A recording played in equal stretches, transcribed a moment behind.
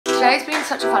Today's been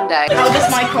such a fun day. How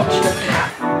does my crotch look at?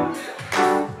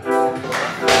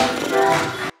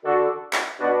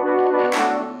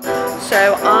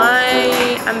 So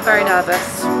I am very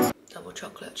nervous. Double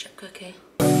chocolate chip cookie.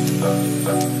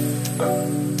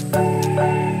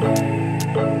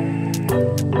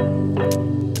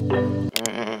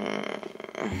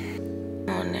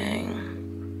 Morning.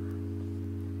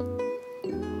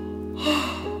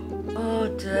 Oh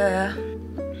dear.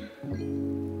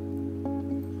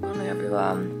 Morning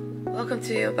everyone. Welcome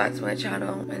back to my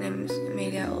channel. My name is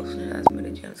Amelia, also known as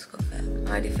Moody_Fit.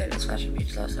 I do fitness, fashion,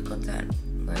 beauty, lifestyle content.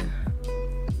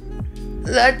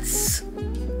 Let's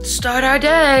start our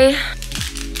day.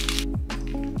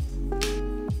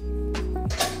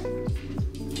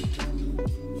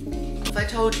 If I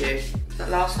told you that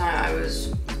last night I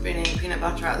was spooning peanut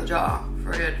butter out of the jar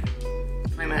for a good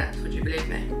 20 minutes, would you believe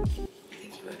me? I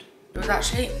think you would. It was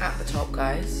actually at the top,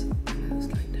 guys. And it's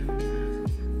like down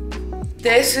there.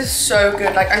 This is so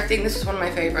good. Like, I think this is one of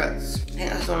my favorites. I think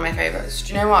that's one of my favorites.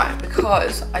 Do you know why?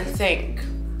 Because I think,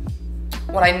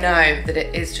 well, I know that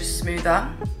it is just smoother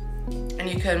and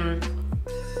you can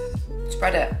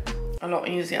spread it a lot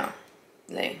easier.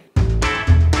 Oh no,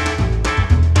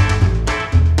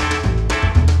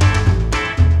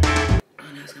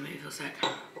 it's gonna make me feel sick.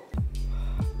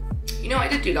 You know what I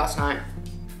did do last night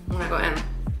when I got in?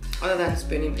 Other than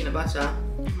spooning peanut butter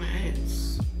in my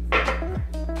oats.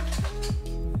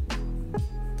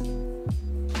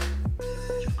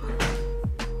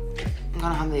 I'm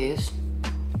gonna have these.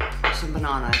 Some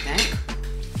banana, I think.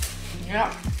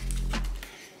 Yeah.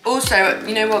 Also,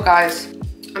 you know what, guys?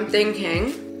 I'm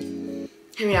thinking,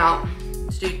 hear me out,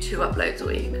 to do 2 uploads a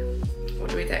week. What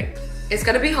do we think? It's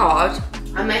gonna be hard.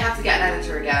 I may have to get an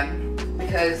editor again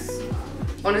because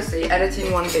honestly,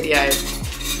 editing 1 video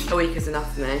a week is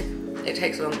enough for me. It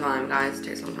takes a long time, guys. It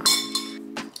takes a long time.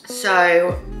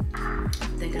 So, I'm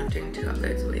thinking of doing 2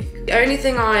 uploads a week. The only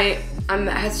thing I'm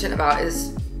hesitant about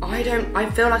is I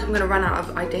feel like I'm gonna run out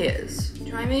of ideas. Do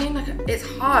you know what I mean? Like, it's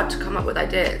hard to come up with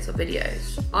ideas or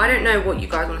videos. I don't know what you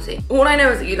guys wanna see. All I know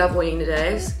is that you love watching the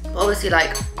days. But obviously,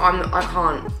 like, I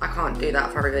can't do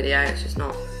that for every video. It's just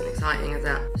not exciting, is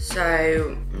it?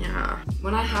 So, yeah.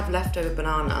 When I have leftover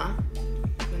banana,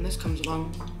 when this comes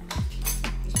along,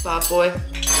 this bad boy,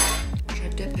 I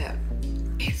dip it.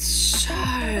 It's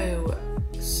so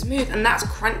smooth and that's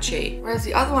crunchy. Whereas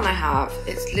the other one I have,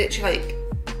 it's literally like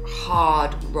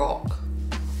hard rock.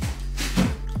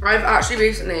 I've actually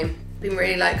recently been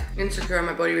really like insecure in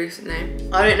my body recently.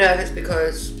 I don't know if it's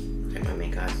because, don't mind me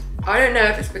guys. I don't know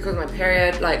if it's because of my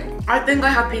period. Like, I think I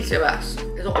have PCOS.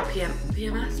 It's not a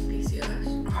PMS?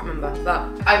 PCOS? I can't remember,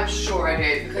 but I'm sure I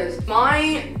do because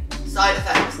my side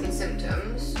effects and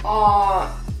symptoms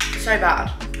are so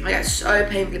bad. I get so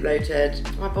painfully bloated.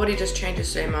 My body just changes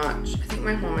so much. I think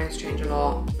my hormones change a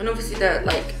lot. And obviously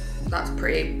that's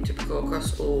pretty typical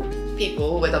across all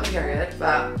people with a period,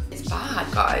 but it's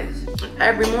bad, guys.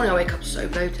 Every morning I wake up so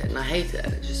bloated and I hate it.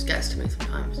 It just gets to me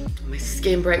sometimes. My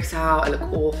skin breaks out, I look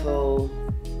awful.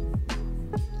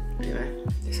 Anyway,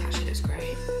 this actually looks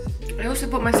great. I also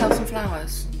bought myself some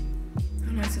flowers.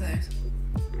 How nice are those?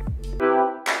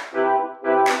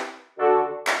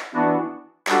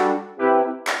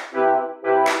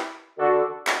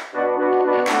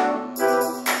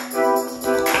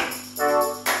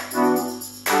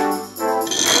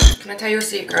 Can I tell you a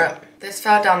secret? This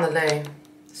fell down the loo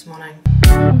this morning.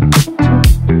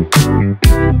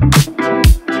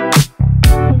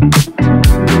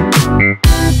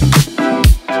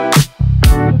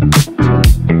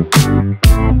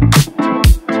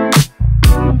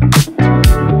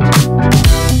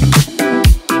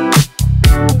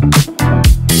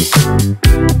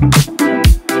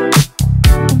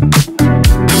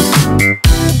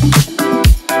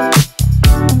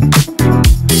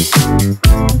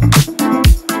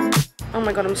 Oh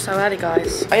my god, I'm so early,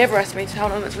 guys. I overestimated how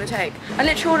long it's gonna take. I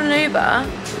literally ordered an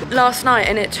Uber last night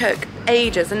and it took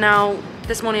ages, and now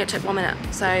this morning it took 1 minute.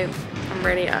 So I'm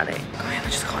really early. God, I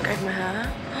just can't go for my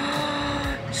hair.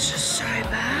 It's just so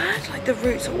bad. Like, the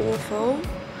roots are awful.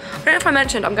 I don't know if I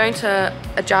mentioned, I'm going to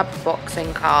a jab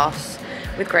boxing class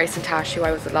with Grace and Tash, who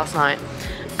I was with last night.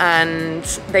 And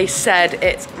they said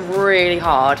it's really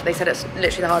hard. They said it's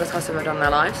literally the hardest class they've ever done in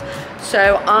their lives.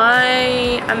 So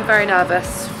I am very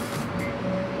nervous.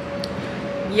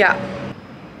 Yeah.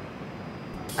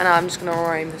 And I'm just gonna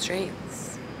roam the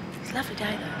streets. It's a lovely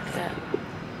day though, look at it.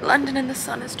 London in the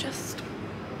sun is just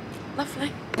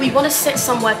lovely. We want to sit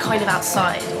somewhere kind of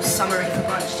outside or summery for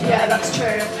brunch. Yeah, that's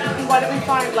true. Why don't we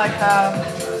find like a...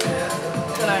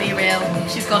 Be real.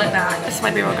 She's got it back. This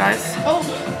might be real, guys. Oh.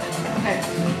 Okay.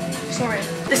 Sorry.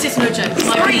 This is no joke. This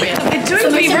might be real. It's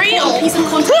doing Be Real. piece of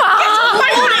content.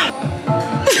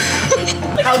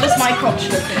 How does my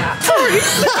crotch look at that?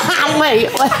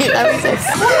 Wait, let me see.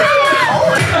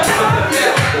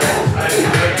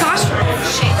 Gosh,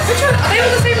 shit. Which one? Are they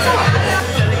all the same size?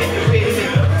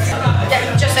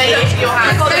 Yeah, just say it in your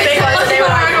hand. Got the big ones, they were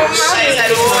like,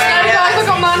 I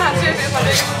got man hands.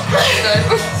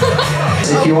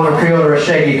 If you want to pre-order a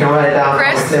shake, you can write it down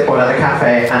on the clipboard at the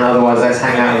cafe, and otherwise let's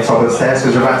hang out on top of the stairs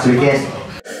because we're about to begin.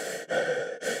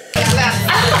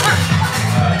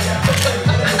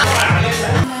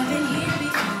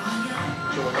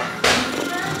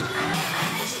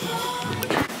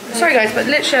 sorry guys, but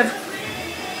literally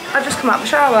I've just come out of the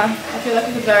shower. I feel like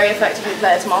I could very effectively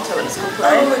play a tomato in a school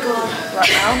play. Oh my god. Right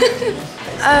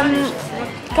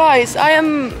now. Guys, I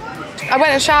went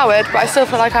and showered, but I still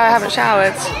feel like I haven't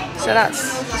showered. So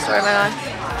that's the story of my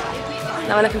life.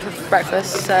 Now we're looking for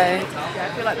breakfast, so. Yeah,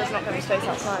 I feel like there's not going to be space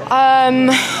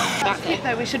outside.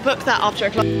 No, we should book that after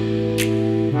o'clock.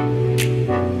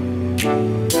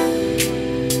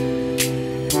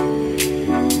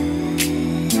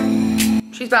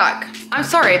 She's back. I'm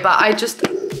sorry, but I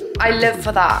live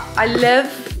for that. I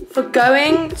live for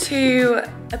going to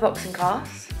a boxing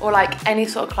class or like any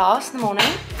sort of class in the morning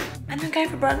and then go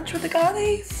for brunch with the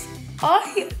girlies.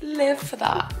 I live for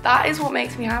that. That is what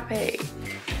makes me happy.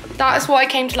 That is what I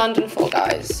came to London for,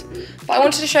 guys. But I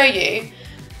wanted to show you.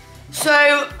 So,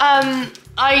 I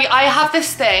have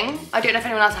this thing. I don't know if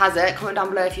anyone else has it. Comment down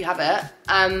below if you have it.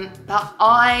 But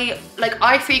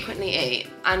I frequently eat,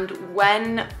 and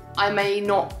when I may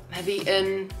not have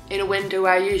eaten in a window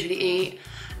where I usually eat,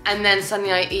 and then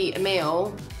suddenly I eat a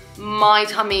meal, my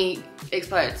tummy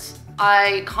explodes.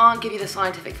 I can't give you the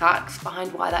scientific facts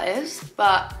behind why that is,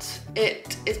 but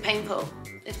it is painful.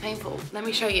 It's painful. Let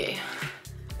me show you.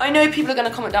 I know people are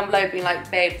gonna comment down below being like,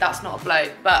 babe, that's not a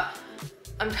bloat, but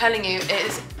I'm telling you, it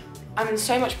is, I'm in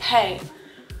so much pain.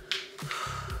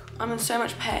 I'm in so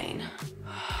much pain.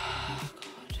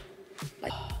 God.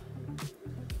 Like,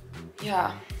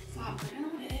 yeah. Fuck, I don't know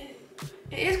what it is.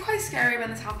 It is quite scary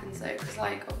when this happens though, because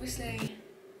like, obviously,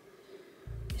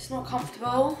 it's not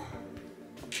comfortable.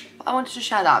 But I wanted to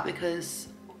share that because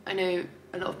I know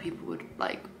a lot of people would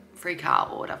like freak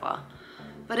out or whatever,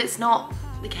 but it's not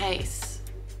the case.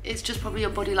 It's just probably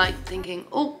your body like thinking,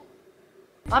 oh,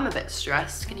 I'm a bit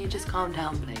stressed. Can you just calm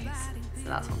down, please? So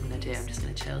that's what I'm gonna do. I'm just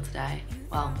gonna chill today.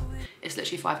 Well, it's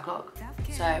literally 5 o'clock,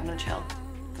 so I'm gonna chill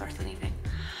for the rest of the evening.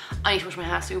 I need to wash my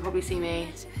hair, so you'll probably see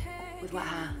me with wet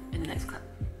hair in the next clip.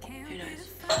 Who knows?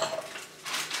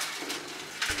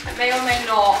 I may or may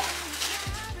not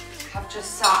have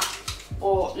just sat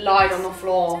or lied on the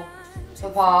floor for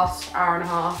the past hour and a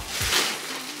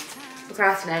half,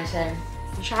 procrastinating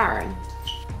and showering.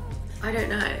 I don't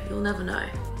know, you'll never know.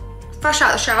 Fresh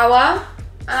out the shower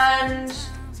and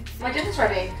my dinner's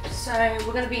ready. So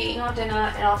we're gonna be eating our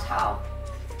dinner in our towel.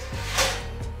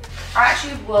 I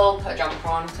actually will put a jumper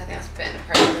on because I think that's a bit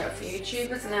inappropriate for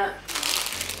YouTube, isn't it?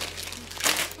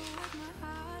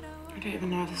 I don't even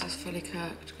know if this is fully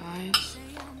cooked, guys.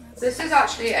 This is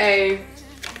actually a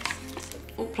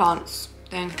all plants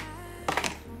thing.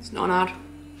 It's not an ad.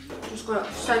 Just got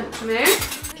it sent to me,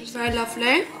 which is very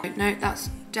lovely. No, that's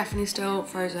definitely still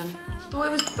frozen. Oh,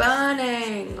 it was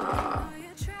burning. Oh.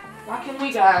 Back in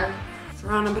we go. For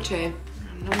round number 2.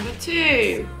 Round number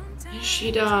 2. Is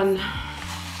she done?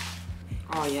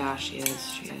 Oh yeah, she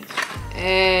is. She is.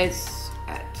 Is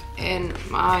it in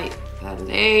my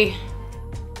belly?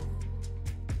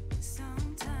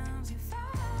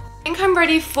 I think I'm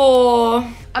ready for,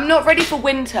 I'm not ready for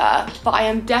winter, but I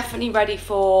am definitely ready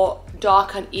for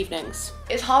darker evenings.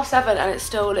 It's 7:30 and it's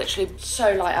still literally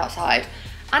so light outside.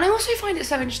 And I also find it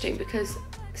so interesting because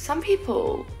some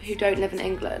people who don't live in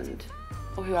England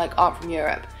or who like aren't from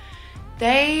Europe,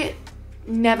 they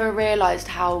never realised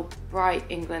how bright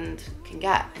England can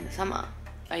get in the summer.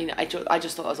 I mean, I just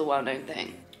thought it was a well-known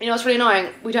thing. You know what's really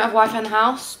annoying? We don't have Wi-Fi in the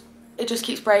house. It just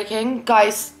keeps breaking.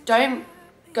 Guys, don't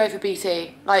go for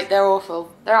BT. Like, they're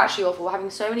awful. They're actually awful. We're having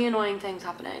so many annoying things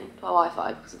happening to our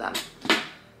Wi-Fi because of them.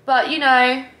 But you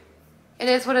know, it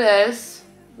is what it is.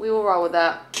 We will roll with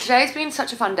it. Today's been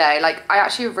such a fun day. Like, I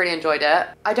actually really enjoyed it.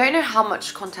 I don't know how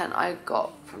much content I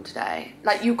got from today.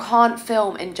 Like, you can't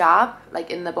film in Jab,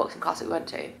 like in the boxing class that we went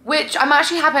to. Which I'm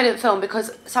actually happy I didn't film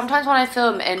because sometimes when I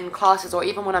film in classes or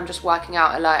even when I'm just working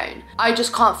out alone, I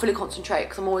just can't fully concentrate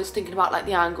because I'm always thinking about like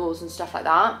the angles and stuff like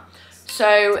that.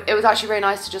 So it was actually very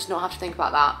nice to just not have to think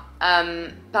about that.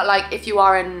 But like if you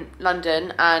are in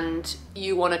London and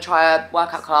you want to try a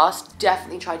workout class,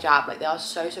 definitely try Jab. Like they are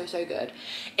so good.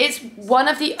 It's one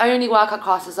of the only workout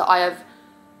classes that I have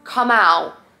come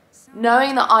out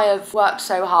knowing that I have worked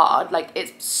so hard, like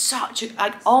it's such a,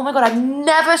 like, oh my God, I've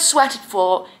never sweated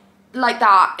for like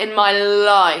that in my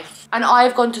life. And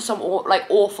I've gone to some like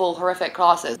awful, horrific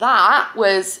classes. That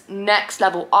was next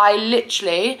level. I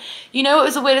literally, you know, it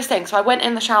was the weirdest thing. So I went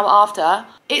in the shower after.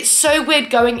 It's so weird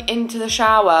going into the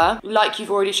shower like you've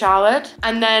already showered,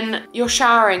 and then you're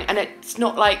showering and it's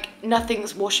not like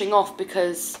nothing's washing off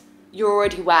because you're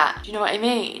already wet. Do you know what I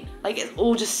mean? Like it's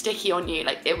all just sticky on you.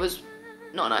 Like it was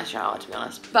not a nice shower, to be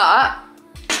honest. But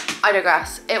I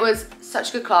digress. It was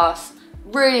such a good class.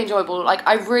 Really enjoyable. Like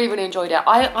I really enjoyed it.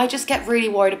 I just get really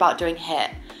worried about doing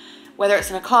HIIT, whether it's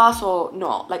in a class or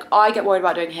not. Like I get worried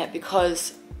about doing HIIT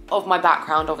because of my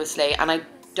background, obviously, and I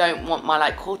don't want my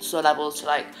like cortisol levels to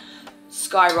like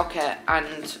skyrocket,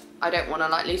 and I don't want to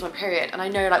like lose my period. And I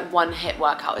know like one HIIT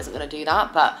workout isn't going to do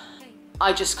that, but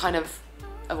I just kind of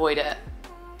avoid it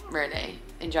really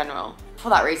in general for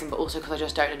that reason, but also because I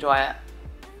just don't enjoy it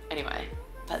anyway.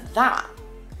 But that,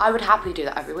 I would happily do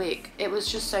that every week. It was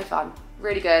just so fun.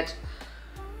 Really good.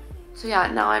 So yeah,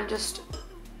 now I'm just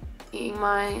eating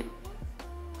my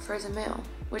frozen meal,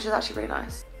 which is actually really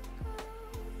nice.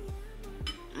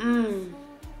 Anyway,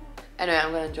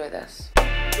 I'm gonna enjoy this.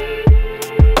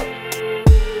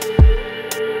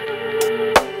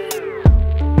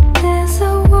 There's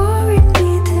a war in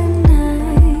me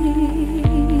tonight.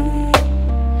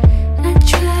 I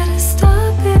try to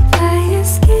stop it by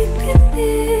escaping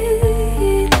it.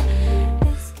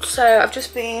 So I've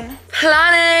just been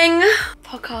planning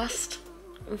podcast.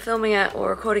 I'm filming it or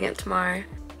recording it tomorrow.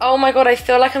 Oh my God, I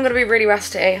feel like I'm gonna be really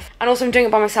rusty. And also I'm doing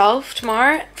it by myself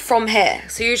tomorrow from here.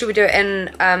 So usually we do it in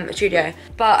a studio,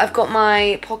 but I've got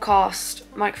my podcast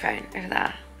microphone over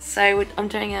there. So I'm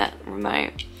doing it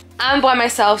remote and by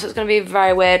myself, so it's gonna be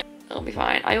very weird. It'll be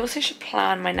fine. I also should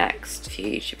plan my next few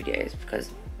YouTube videos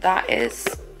because that is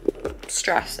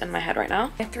stress in my head right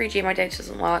now. 3G, my data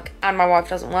doesn't work and my Wi-Fi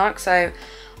doesn't work, so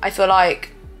I feel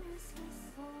like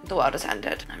the world has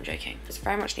ended. I'm joking. It's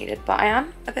very much needed, but I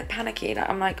am a bit panicky. Like,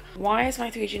 I'm like, why is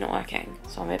my 3G not working?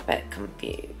 So I'm a bit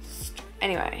confused.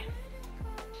 Anyway,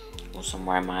 also I'm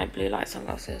wearing my blue light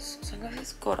sunglasses.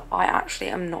 Sunglasses? God, I actually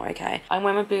am not okay. I'm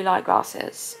wearing my blue light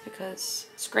glasses because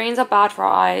screens are bad for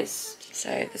our eyes.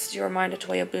 So this is your reminder to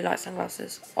wear your blue light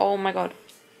sunglasses. Oh my God.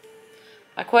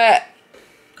 I quit.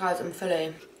 Guys, I'm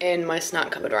fully in my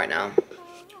snack cupboard right now.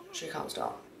 She can't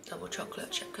stop. Double chocolate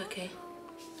chip cookie.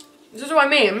 This is what I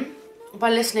mean by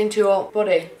listening to your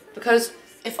body. Because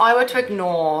if I were to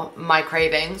ignore my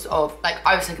cravings of, like,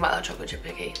 I was thinking about that chocolate chip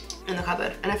cookie in the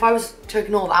cupboard, and if I was to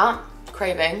ignore that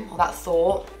craving or that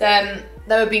thought, then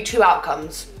there would be two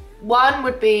outcomes. One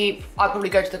would be I'd probably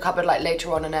go to the cupboard like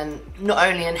later on and then not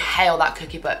only inhale that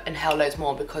cookie but inhale loads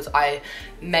more because I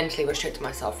mentally restricted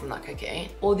myself from that cookie.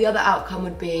 Or the other outcome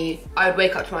would be I would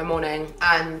wake up tomorrow morning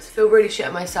and feel really shit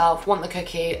at myself, want the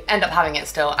cookie, end up having it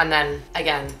still, and then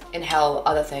again inhale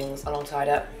other things alongside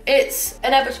it. It's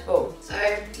inevitable. So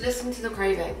listen to the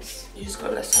cravings. You just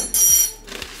gotta listen.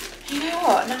 You know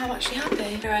what? Now I'm actually happy.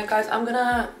 Anyway, guys, I'm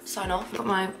gonna sign off. I've got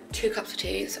my 2 cups of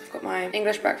tea. So I've got my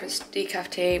English breakfast decaf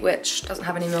tea, which doesn't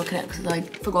have any milk in it because I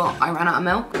forgot I ran out of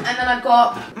milk. And then I've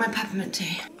got my peppermint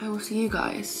tea. I will see you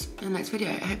guys in the next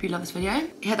video. I hope you love this video.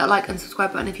 Hit that like and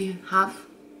subscribe button if you have,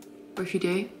 or if you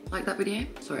do like that video.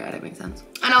 Sorry, I don't make sense.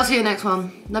 And I'll see you in the next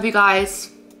one. Love you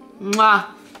guys. Mwah.